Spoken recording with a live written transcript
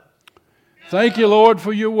Thank you, Lord,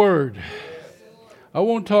 for your word. I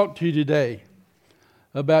want to talk to you today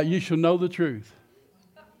about you shall know the truth,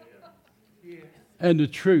 and the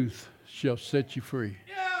truth shall set you free.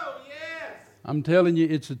 I'm telling you,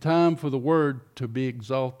 it's a time for the word to be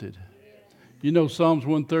exalted. You know, Psalms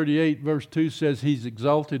 138 verse 2 says he's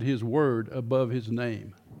exalted his word above his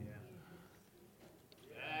name.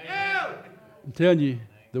 I'm telling you,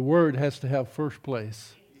 the word has to have first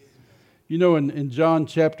place. You know, in John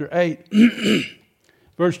chapter 8,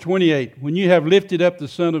 verse 28, when you have lifted up the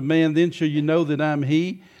Son of Man, then shall you know that I am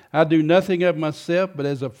he. I do nothing of myself, but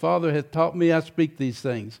as the Father hath taught me, I speak these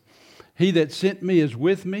things. He that sent me is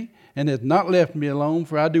with me, and hath not left me alone,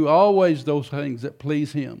 for I do always those things that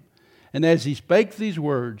please him. And as he spake these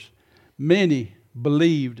words, many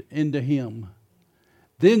believed into him.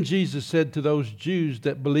 Then Jesus said to those Jews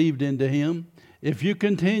that believed into him, if you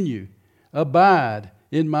continue, abide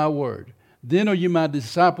in my word, then are you my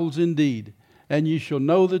disciples indeed, and you shall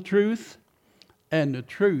know the truth, and the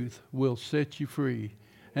truth will set you free.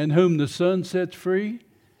 And whom the Son sets free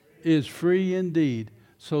is free indeed.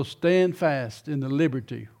 So stand fast in the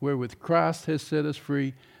liberty wherewith Christ has set us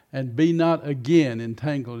free, and be not again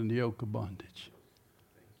entangled in the yoke of bondage.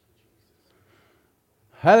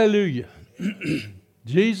 Hallelujah.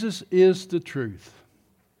 Jesus is the truth.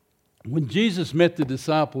 When Jesus met the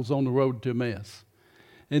disciples on the road to Emmaus,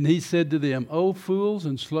 and he said to them, O fools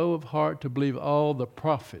and slow of heart to believe all the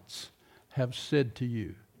prophets have said to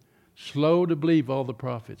you. Slow to believe all the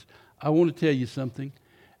prophets. I want to tell you something.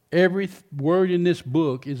 Every word in this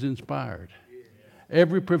book is inspired.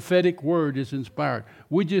 Every prophetic word is inspired.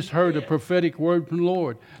 We just heard a prophetic word from the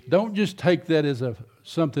Lord. Don't just take that as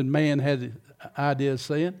something man had ideas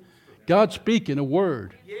saying. God's speaking a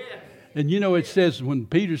word. And you know, it says, when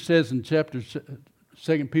Peter says in chapter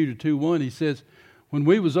 2 Peter 2:1, he says, when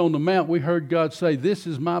we was on the mount, we heard God say, this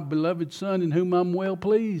is my beloved Son in whom I'm well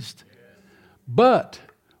pleased. But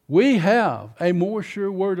we have a more sure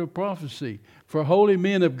word of prophecy. For holy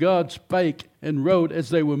men of God spake and wrote as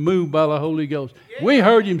they were moved by the Holy Ghost. We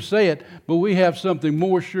heard him say it, but we have something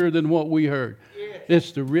more sure than what we heard.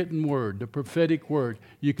 It's the written word, the prophetic word.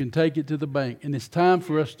 You can take it to the bank. And it's time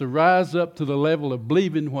for us to rise up to the level of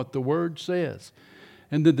believing what the word says.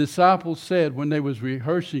 And the disciples said when they was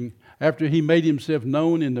rehearsing, after he made himself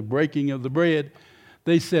known in the breaking of the bread,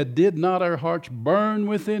 they said, did not our hearts burn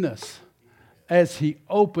within us as he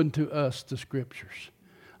opened to us the scriptures?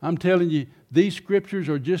 I'm telling you, these scriptures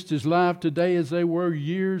are just as live today as they were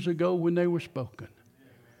years ago when they were spoken.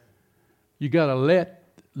 You got to let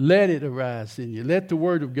it arise in you. Let the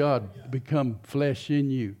word of God become flesh in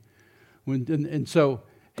you. And so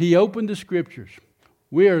he opened the scriptures.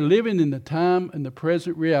 We are living in the time and the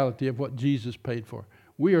present reality of what Jesus paid for.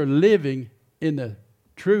 We are living in the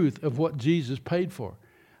truth of what Jesus paid for.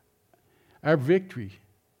 Our victory.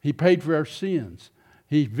 He paid for our sins.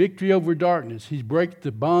 He's victory over darkness. He's break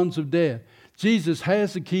the bonds of death. Jesus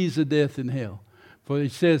has the keys of death and hell. For he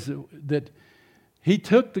says that he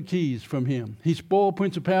took the keys from him. He spoiled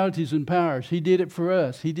principalities and powers. He did it for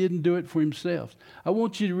us. He didn't do it for himself. I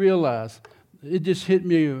want you to realize, it just hit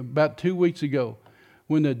me about 2 weeks ago,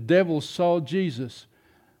 when the devils saw Jesus,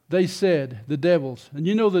 they said, the devils, and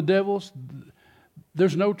you know the devils,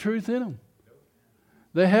 there's no truth in them.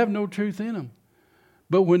 They have no truth in them.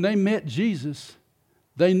 But when they met Jesus,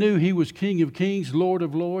 they knew he was King of Kings, Lord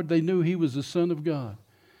of Lords. They knew he was the Son of God.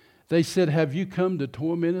 They said, have you come to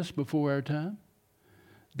torment us before our time?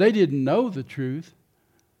 They didn't know the truth,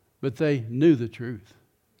 but they knew the truth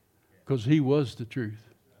because he was the truth.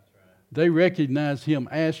 They recognized him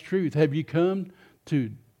as truth. Have you come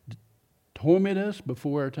to torment us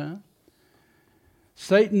before our time?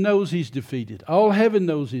 Satan knows he's defeated. All heaven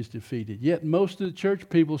knows he's defeated. Yet most of the church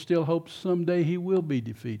people still hope someday he will be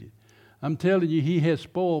defeated. I'm telling you, he has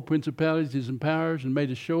spoiled principalities and powers and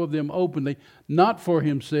made a show of them openly, not for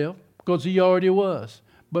himself, because he already was,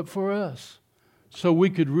 but for us, so we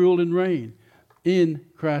could rule and reign in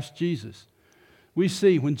Christ Jesus. We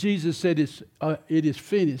see when Jesus said it is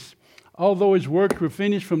finished, although his works were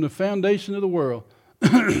finished from the foundation of the world,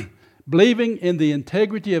 believing in the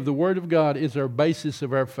integrity of the Word of God is our basis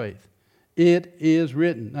of our faith. It is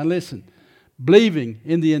written. Now listen. Believing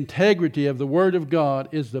in the integrity of the Word of God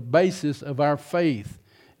is the basis of our faith.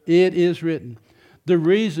 It is written. The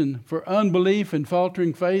reason for unbelief and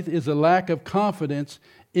faltering faith is a lack of confidence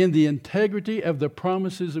in the integrity of the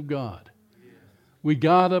promises of God. We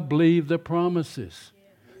got to believe the promises.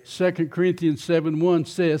 2 Corinthians 7:1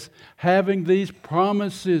 says, having these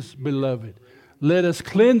promises, beloved, let us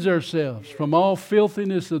cleanse ourselves from all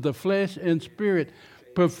filthiness of the flesh and spirit,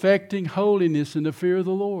 perfecting holiness in the fear of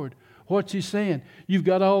the Lord. What's he saying? You've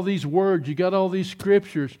got all these words, you got all these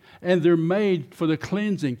scriptures, and they're made for the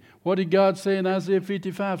cleansing. What did God say in Isaiah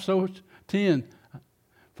 55, so 10?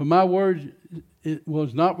 For my word, it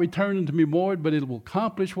was not returning to me void, but it will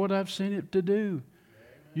accomplish what I've sent it to do.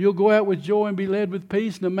 You'll go out with joy and be led with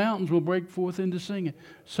peace, and the mountains will break forth into singing.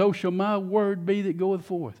 So shall my word be that goeth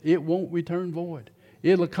forth. It won't return void.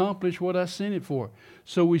 It'll accomplish what I sent it for.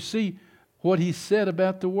 So we see what he said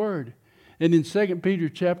about the word. And in 2 Peter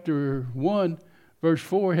chapter 1, verse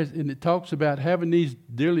 4, and it talks about having these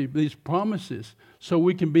promises so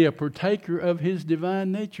we can be a partaker of his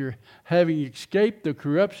divine nature, having escaped the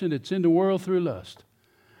corruption that's in the world through lust.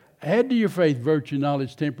 Add to your faith virtue,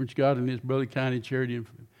 knowledge, temperance, godliness, brotherly kindness, charity.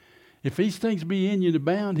 If these things be in you and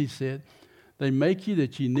abound, he said, they make you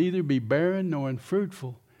that ye neither be barren nor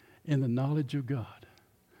unfruitful in the knowledge of God.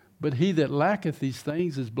 But he that lacketh these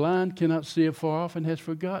things is blind, cannot see afar off, and has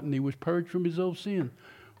forgotten he was purged from his old sin.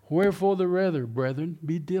 Wherefore the rather, brethren,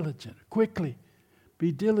 be diligent. Quickly,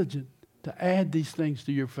 be diligent to add these things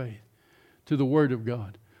to your faith, to the Word of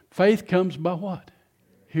God. Faith comes by what?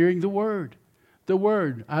 Hearing the Word. The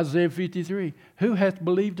Word, Isaiah 53. Who hath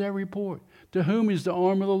believed our report? To whom is the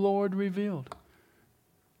arm of the Lord revealed?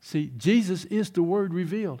 See, Jesus is the Word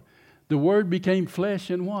revealed. The Word became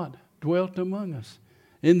flesh and what? Dwelt among us.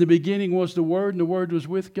 In the beginning was the Word, and the Word was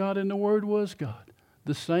with God, and the Word was God.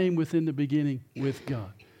 The same within the beginning with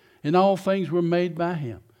God. And all things were made by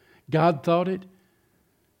Him. God thought it,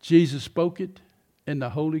 Jesus spoke it, and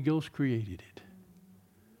the Holy Ghost created it.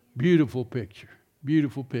 Beautiful picture.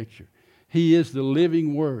 Beautiful picture. He is the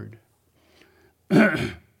living Word.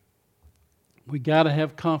 We got to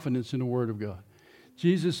have confidence in the Word of God.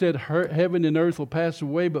 Jesus said, heaven and earth will pass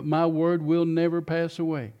away, but my word will never pass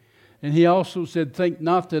away. And he also said, think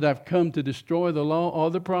not that I've come to destroy the law or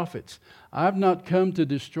the prophets. I've not come to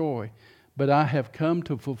destroy, but I have come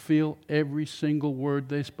to fulfill every single word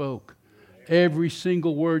they spoke. Every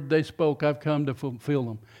single word they spoke, I've come to fulfill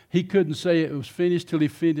them. He couldn't say it was finished till he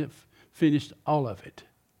finished all of it.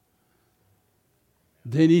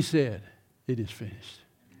 Then he said, it is finished.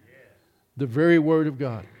 The very word of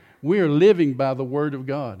God. We are living by the word of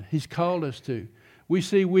God. He's called us to. We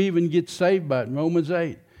see we even get saved by it in Romans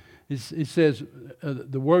 8. It says,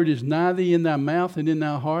 the word is nigh thee in thy mouth and in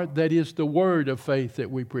thy heart. That is the word of faith that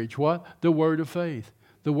we preach. What? The word of faith.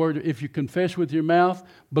 The word, if you confess with your mouth,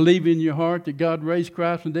 believe in your heart that God raised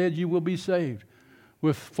Christ from the dead, you will be saved.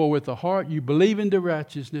 For with the heart you believe into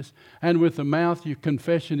righteousness, and with the mouth your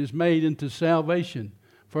confession is made into salvation.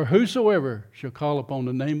 For whosoever shall call upon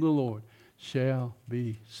the name of the Lord shall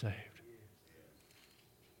be saved.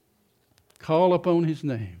 Call upon his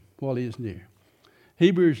name while he is near.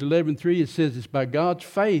 Hebrews 11:3, it says, it's by God's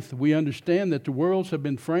faith we understand that the worlds have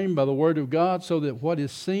been framed by the word of God, so that what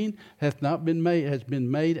is seen has been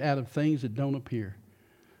made out of things that don't appear.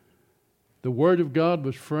 The word of God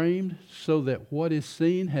was framed so that what is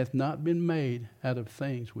seen hath not been made out of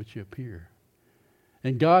things which appear.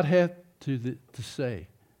 And God had to say,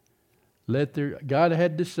 let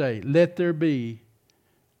there be,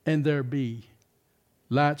 and there be.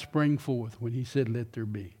 Light spring forth when he said, let there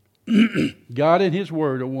be. God and his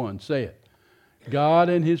word are one. Say it. God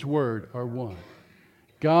and his word are one.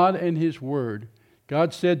 God and his word.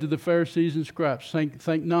 God said to the Pharisees and scribes,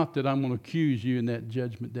 think not that I'm going to accuse you in that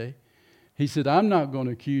judgment day. He said, I'm not going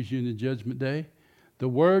to accuse you in the judgment day. The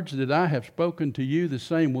words that I have spoken to you, the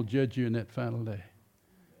same will judge you in that final day.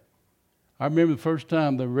 I remember the first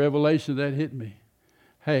time the revelation of that hit me.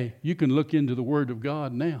 Hey, you can look into the word of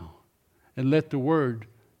God now and let the word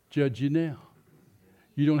judge you now.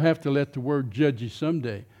 You don't have to let the word judge you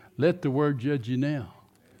someday. Let the word judge you now.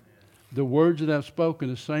 The words that I've spoken,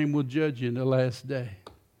 the same will judge you in the last day.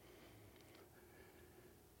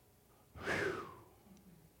 Whew.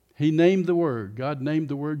 He named the word. God named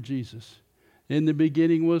the word Jesus. In the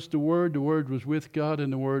beginning was the Word was with God,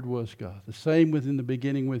 and the Word was God. The same within the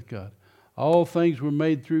beginning with God. All things were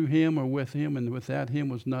made through him or with him, and without him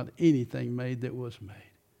was not anything made that was made.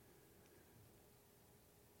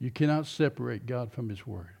 You cannot separate God from his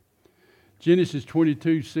word. Genesis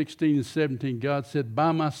 22:16 and 17, God said,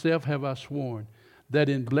 by myself have I sworn, that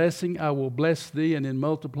in blessing I will bless thee, and in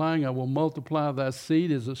multiplying I will multiply thy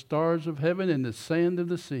seed as the stars of heaven and the sand of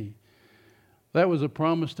the sea. That was a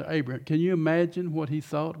promise to Abraham. Can you imagine what he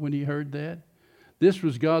thought when he heard that? This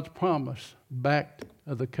was God's promise back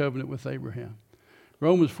of the covenant with Abraham.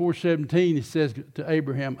 Romans 4:17, it says to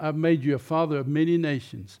Abraham, I've made you a father of many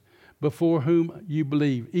nations, before whom you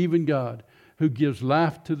believe, even God, who gives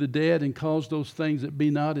life to the dead and calls those things that be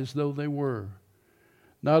not as though they were.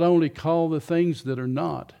 Not only call the things that are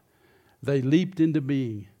not, they leaped into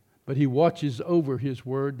being. but he watches over his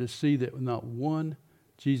word to see that not one,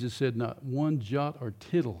 Jesus said, not one jot or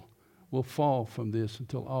tittle will fall from this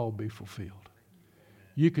until all be fulfilled.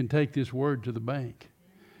 You can take this word to the bank.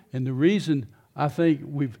 And the reason I think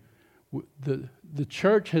the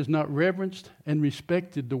church has not reverenced and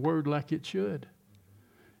respected the word like it should.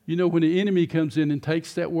 You know, when the enemy comes in and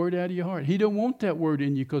takes that word out of your heart, he don't want that word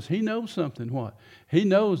in you because he knows something. What? He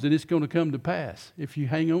knows that it's going to come to pass if you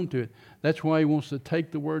hang on to it. That's why he wants to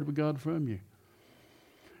take the word of God from you.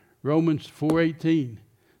 Romans 4:18.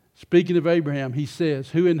 Speaking of Abraham, he says,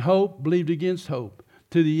 who in hope believed against hope,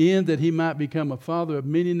 to the end that he might become a father of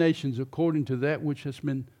many nations according to that which has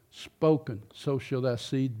been spoken, so shall thy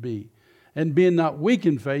seed be. And being not weak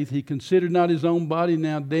in faith, he considered not his own body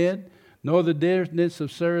now dead, nor the deadness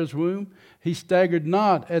of Sarah's womb. He staggered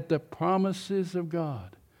not at the promises of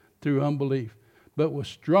God through unbelief, but was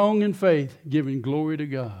strong in faith, giving glory to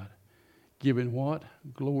God. Giving what?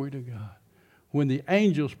 Glory to God. When the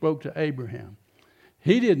angel spoke to Abraham,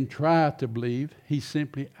 he didn't try to believe. He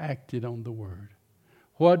simply acted on the word.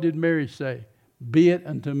 What did Mary say? Be it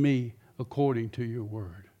unto me according to your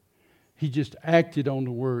word. He just acted on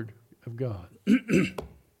the word of God.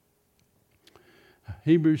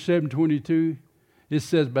 Hebrews 7:22, it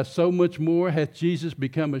says, by so much more hath Jesus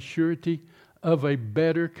become a surety of a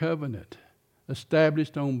better covenant,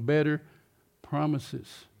 established on better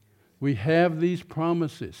promises. We have these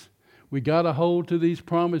promises. We got to hold to these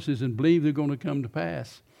promises and believe they're going to come to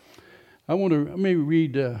pass. Let me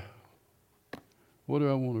read, what do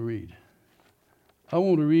I want to read? I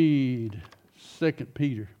want to read 2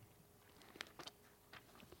 Peter.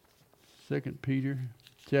 2 Peter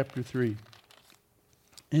chapter 3.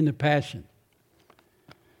 In the Passion.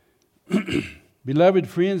 Beloved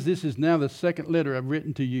friends, this is now the second letter I've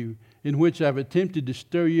written to you, in which I've attempted to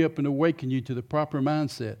stir you up and awaken you to the proper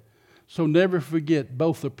mindset. So never forget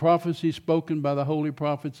both the prophecy spoken by the holy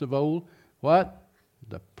prophets of old. What?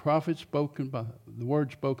 The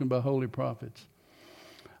word spoken by holy prophets.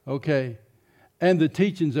 Okay. And the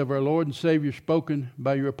teachings of our Lord and Savior spoken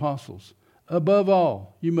by your apostles. Above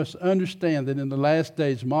all, you must understand that in the last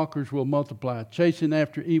days mockers will multiply, chasing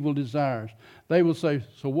after evil desires. They will say,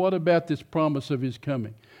 so what about this promise of his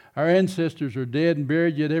coming? Our ancestors are dead and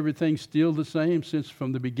buried, yet everything's still the same since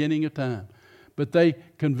from the beginning of time. But they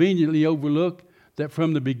conveniently overlook that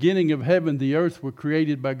from the beginning of heaven, the earth were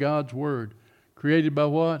created by God's word. Created by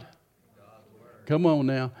what? God's word. Come on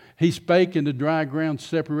now. He spake and the dry ground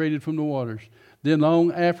separated from the waters. Then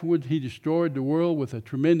long afterwards, he destroyed the world with a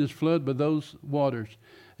tremendous flood by those waters.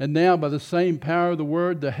 And now by the same power of the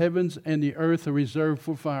word, the heavens and the earth are reserved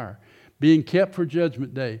for fire, being kept for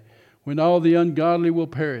judgment day, when all the ungodly will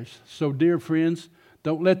perish. So dear friends,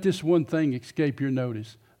 don't let this one thing escape your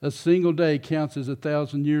notice. A single day counts as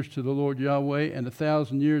 1,000 years to the Lord Yahweh, and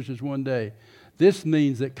 1,000 years is one day. This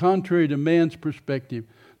means that contrary to man's perspective,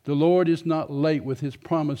 the Lord is not late with his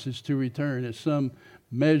promises to return as some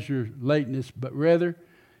measure lateness, but rather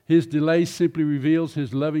his delay simply reveals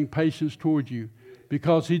his loving patience toward you,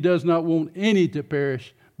 because he does not want any to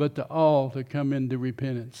perish, but to all to come into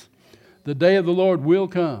repentance. The day of the Lord will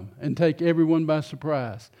come and take everyone by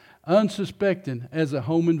surprise, unsuspecting as a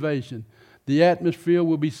home invasion. The atmosphere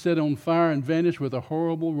will be set on fire and vanish with a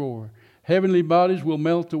horrible roar. Heavenly bodies will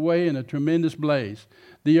melt away in a tremendous blaze.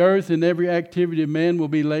 The earth and every activity of man will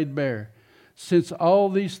be laid bare. Since all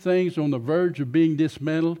these things are on the verge of being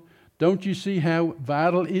dismantled, don't you see how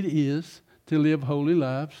vital it is to live holy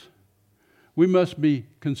lives? We must be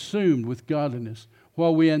consumed with godliness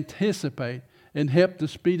while we anticipate and help to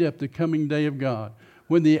speed up the coming day of God,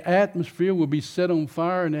 when the atmosphere will be set on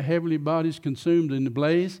fire and the heavenly bodies consumed in the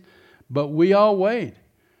blaze. But we all wait.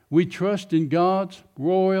 We trust in God's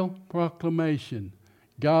royal proclamation,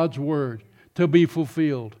 God's word, to be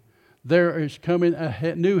fulfilled. There is coming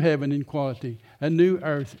a new heaven in quality, a new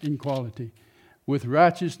earth in quality. With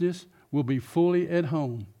righteousness, we'll be fully at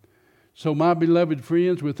home. So my beloved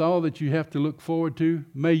friends, with all that you have to look forward to,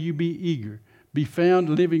 may you be eager. Be found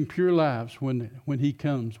living pure lives when he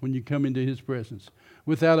comes, when you come into his presence,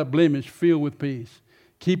 without a blemish, filled with peace.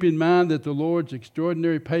 Keep in mind that the Lord's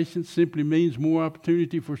extraordinary patience simply means more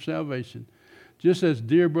opportunity for salvation. Just as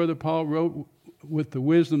dear brother Paul wrote with the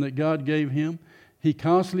wisdom that God gave him, he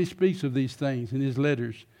constantly speaks of these things in his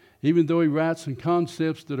letters, even though he writes some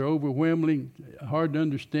concepts that are overwhelmingly hard to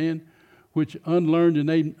understand, which unlearned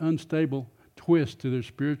and unstable twist to their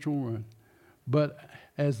spiritual run, but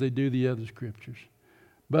as they do the other scriptures.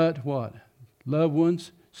 But what? Loved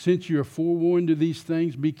ones, since you are forewarned of these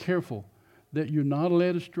things, be careful that you're not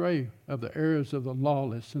led astray of the errors of the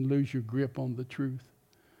lawless and lose your grip on the truth.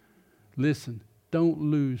 Listen, don't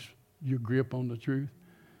lose your grip on the truth.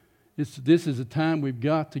 This is a time we've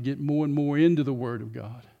got to get more and more into the Word of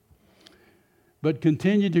God. But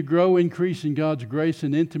continue to grow, increase in God's grace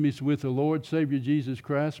and intimacy with the Lord Savior Jesus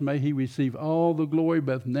Christ. May He receive all the glory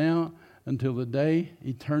both now until the day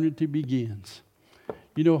eternity begins.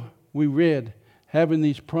 You know, we read, having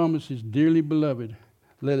these promises, dearly beloved,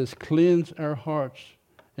 let us cleanse our hearts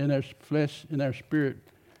and our flesh and our spirit.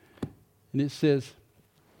 And it says,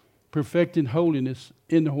 perfecting holiness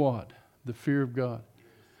in the what? The fear of God.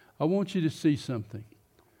 I want you to see something.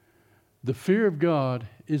 The fear of God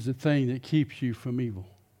is the thing that keeps you from evil.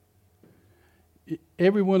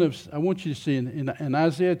 Every one of us, I want you to see in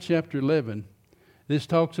Isaiah chapter 11, this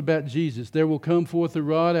talks about Jesus. There will come forth a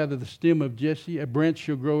rod out of the stem of Jesse, a branch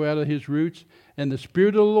shall grow out of his roots, and the Spirit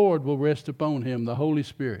of the Lord will rest upon him, the Holy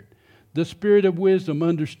Spirit. The Spirit of wisdom,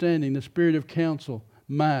 understanding, the Spirit of counsel,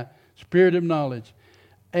 might, Spirit of knowledge,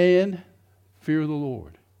 and fear of the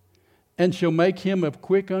Lord. And shall make him of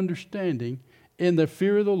quick understanding in the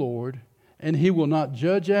fear of the Lord, and he will not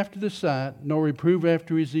judge after the sight, nor reprove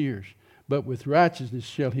after his ears. But with righteousness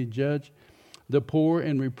shall he judge the poor,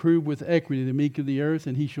 and reprove with equity the meek of the earth.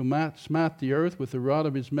 And he shall smite the earth with the rod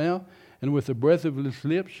of his mouth, and with the breath of his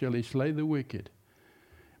lips shall he slay the wicked.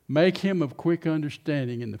 Make him of quick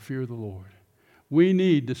understanding in the fear of the Lord. We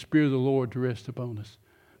need the Spirit of the Lord to rest upon us.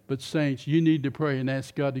 But saints, you need to pray and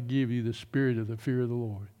ask God to give you the spirit of the fear of the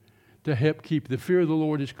Lord, to help keep. The fear of the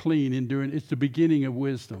Lord is clean, enduring. It's the beginning of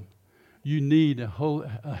wisdom. You need a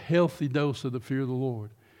healthy dose of the fear of the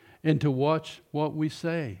Lord, and to watch what we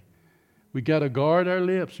say. We got to guard our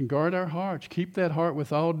lips and guard our hearts. Keep that heart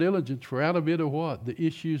with all diligence, for out of it are what? The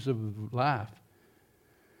issues of life.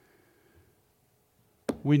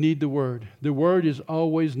 We need the Word. The Word is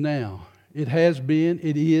always now. It has been,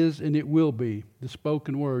 it is, and it will be. The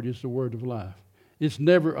spoken Word is the Word of life. It's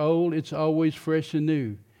never old. It's always fresh and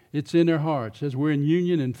new. It's in our hearts. As we're in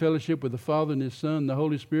union and fellowship with the Father and His Son and the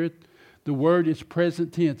Holy Spirit, the Word is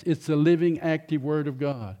present tense. It's the living, active Word of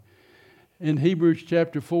God. In Hebrews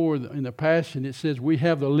chapter 4, in the Passion, it says, we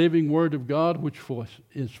have the living Word of God, which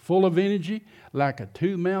is full of energy, like a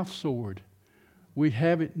two-mouthed sword. We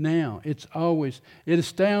have it now. It's always. It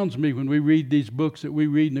astounds me when we read these books that we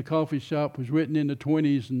read in the coffee shop, was written in the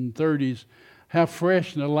 20s and 30s, how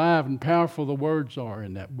fresh and alive and powerful the words are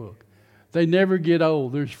in that book. They never get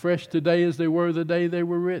old. They're as fresh today as they were the day they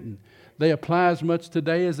were written. They apply as much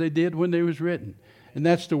today as they did when they was written. And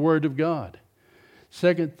that's the Word of God.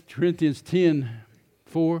 2 Corinthians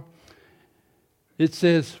 10:4, it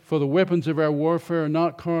says, for the weapons of our warfare are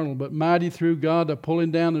not carnal, but mighty through God to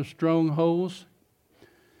pulling down of strongholds,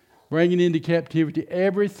 bringing into captivity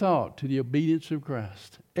every thought to the obedience of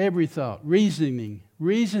Christ. Every thought. Reasoning.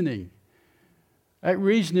 That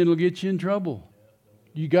reasoning will get you in trouble.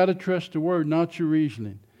 You got to trust the Word, not your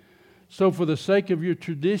reasoning. So for the sake of your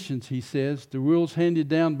traditions, he says, the rules handed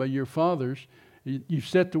down by your fathers, you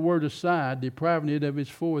set the Word aside, depriving it of its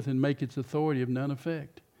force, and make its authority of none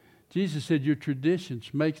effect. Jesus said your traditions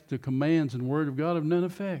make the commands and Word of God of none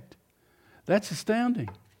effect. That's astounding.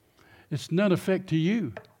 It's none effect to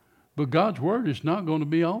you. But God's Word is not going to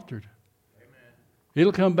be altered. Amen.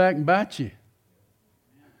 It'll come back and bite you.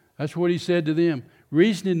 That's what he said to them.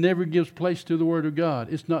 Reasoning never gives place to the Word of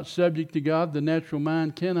God. It's not subject to God. The natural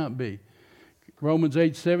mind cannot be. Romans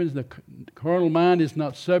 8:7, the carnal mind is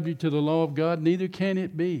not subject to the law of God, neither can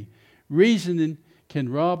it be. Reasoning can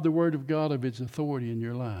rob the Word of God of its authority in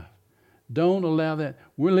your life. Don't allow that.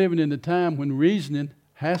 We're living in a time when reasoning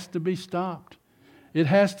has to be stopped. It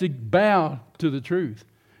has to bow to the truth.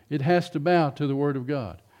 It has to bow to the Word of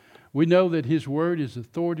God. We know that His Word is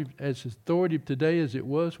as authoritative today as it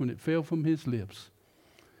was when it fell from His lips.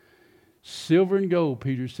 Silver and gold,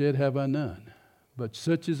 Peter said, have I none. But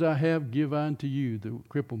such as I have, give I unto you, the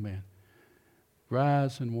crippled man.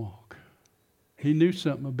 Rise and walk. He knew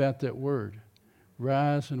something about that word.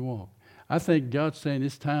 Rise and walk. I think God's saying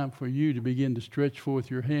it's time for you to begin to stretch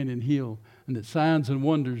forth your hand and heal, and that signs and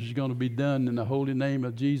wonders is going to be done in the holy name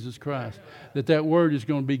of Jesus Christ. That word is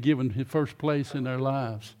going to be given first place in our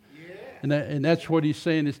lives. And that's what he's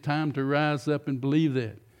saying. It's time to rise up and believe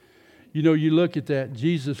that. You know, you look at that.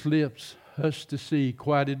 Jesus' lips hushed the sea,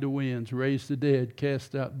 quieted the winds, raised the dead,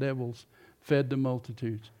 cast out devils, fed the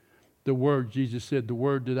multitudes. The word, Jesus said, the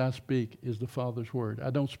word that I speak is the Father's word. I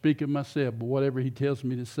don't speak of myself, but whatever he tells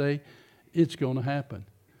me to say, it's going to happen.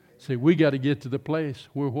 See, we got to get to the place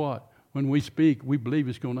where what? When we speak, we believe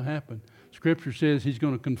it's going to happen. Scripture says he's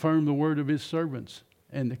going to confirm the word of his servants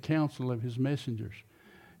and the counsel of his messengers.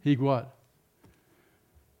 He what?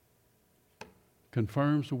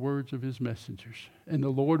 Confirms the words of his messengers. And the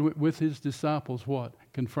Lord with his disciples what?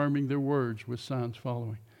 Confirming their words with signs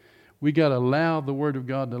following. We got to allow the Word of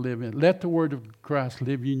God to live in. Let the Word of Christ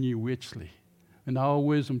live in you richly. In all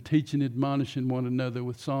wisdom, teaching, admonishing one another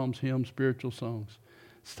with psalms, hymns, spiritual songs.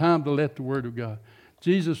 It's time to let the Word of God.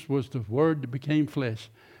 Jesus was the Word that became flesh.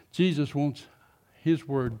 Jesus wants His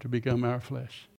Word to become our flesh.